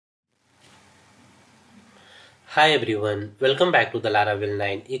Hi everyone, welcome back to the Laravel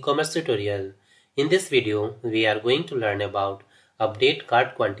 9 e-commerce tutorial. In this video, we are going to learn about update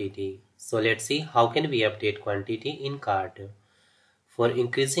cart quantity. So let's see how can we update quantity in cart. For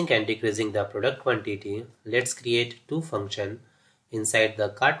increasing and decreasing the product quantity, let's create two functions inside the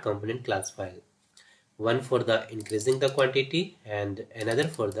cart component class file. One for the increasing the quantity and another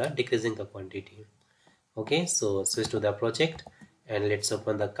for the decreasing the quantity. Okay, so switch to the project and let's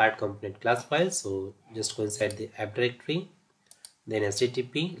open the cart component class file. So just go inside the app directory, then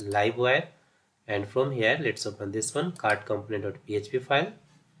http livewire, and from here let's open this one cart component.php file,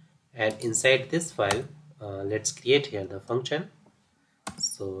 and inside this file let's create here the function.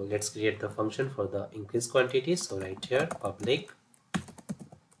 So let's create the function for the increase quantity. So right here public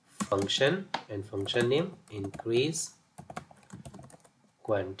function and function name increase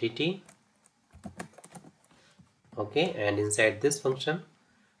quantity. Okay, and inside this function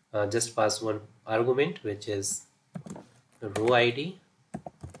just pass one argument which is row id.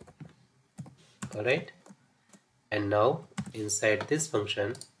 Alright, and now inside this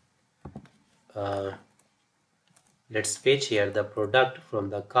function let's fetch here the product from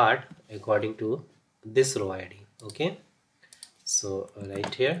the cart according to this row id. Okay, so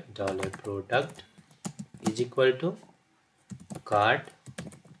right here $product is equal to cart,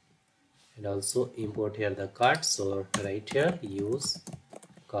 and also import here the cart. So right here use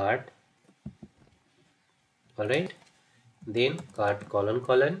cart. Alright, then cart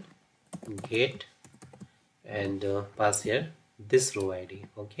colon get, and pass here this row id.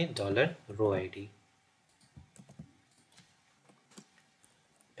 Okay, $row id,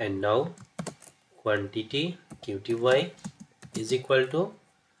 and now quantity qty is equal to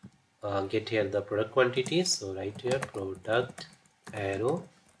get here the product quantity. So right here product arrow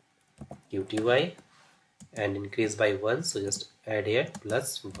qty and increase by 1, so just add here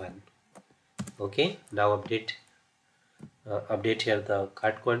 +1. Okay, now update here the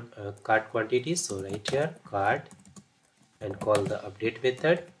cart quantity. So right here cart and call the update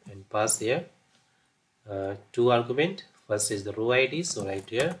method and pass here two argument. First is the row id, so right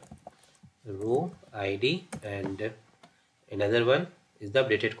here row id, and another one is the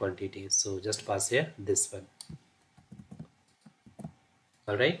updated quantity, so just pass here this one.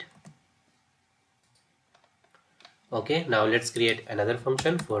 Alright, okay, now let's create another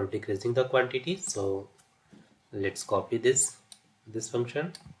function for decreasing the quantity. So let's copy this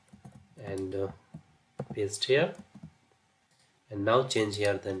function and paste here, and now change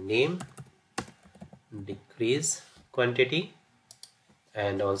here the name decrease quantity,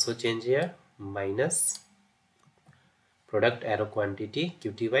 and also change here minus product arrow quantity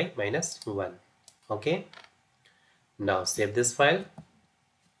qty -1. Okay, now save this file.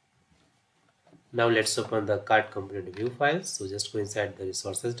 Now let's open the cart component view file. So just go inside the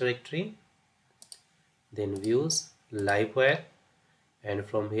resources directory, then views, livewire, and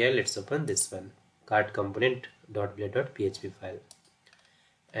from here let's open this one cart component.blade.php file,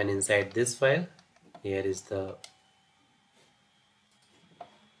 and inside this file here is the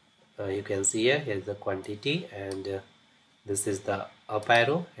you can see here is the quantity, and this is the up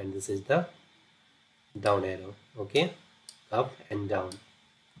arrow and this is the down arrow. Okay, up and down.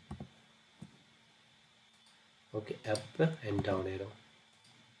 Okay, up and down arrow.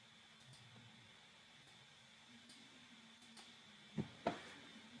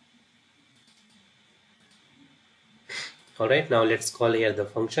 Alright, now let's call here the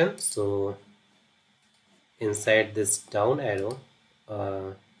function. So inside this down arrow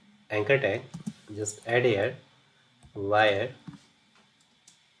anchor tag, just add here wire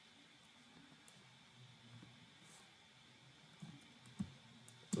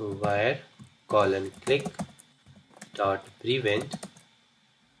colon click dot prevent.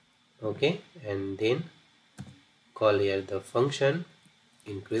 Okay, and then call here the function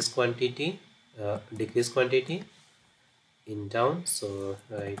increase quantity decrease quantity in down. So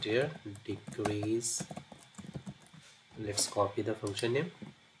right here decrease, let's copy the function name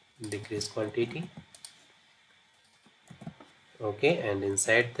decrease quantity. Okay, and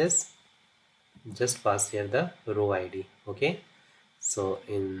inside this just pass here the row id. Okay, so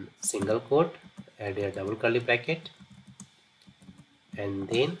in single quote add a double curly bracket and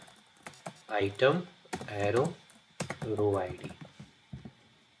then item arrow row id.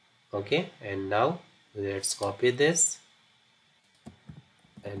 Okay, and now let's copy this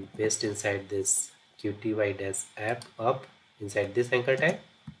and paste inside this qty-app up inside this anchor tag.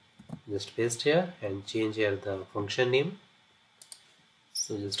 Just paste here and change here the function name.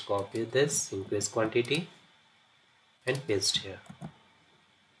 So just copy this increase quantity and paste here.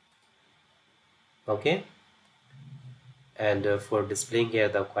 Okay, And for displaying here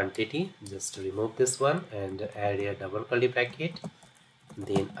the quantity, just remove this one and add here double curly bracket,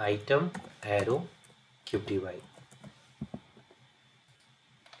 then item arrow qty.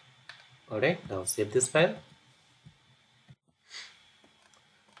 Alright, now save this file.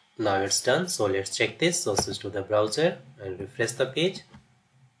 Now it's done, so let's check this. So switch to the browser and refresh the page.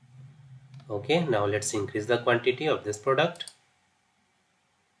 Okay, now let's increase the quantity of this product.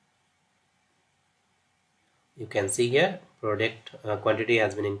 You can see here product quantity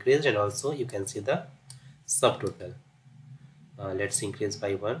has been increased, and also you can see the subtotal. Let's increase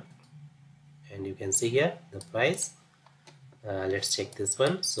by 1, and you can see here the price. Let's check this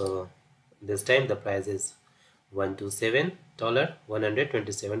one. So this time the price is $127,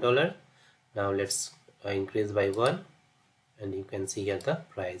 $127. Now let's increase by 1, and you can see here the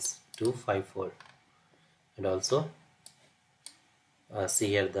price $254, and also see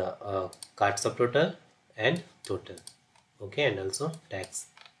here the cart subtotal and total. Okay, and also tax.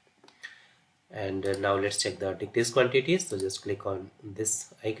 And now let's check the decreased quantities. So just click on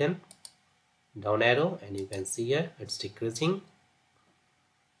this icon, down arrow, and you can see here it's decreasing.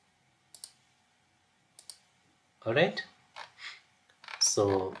 Alright,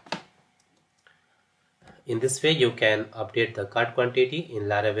 so in this way you can update the cart quantity in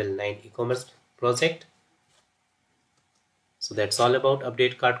Laravel 9 e-commerce project. So that's all about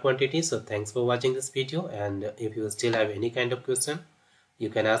update cart quantity. So thanks for watching this video, and if you still have any kind of question, you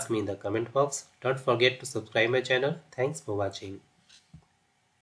can ask me in the comment box. Don't forget to subscribe my channel. Thanks for watching.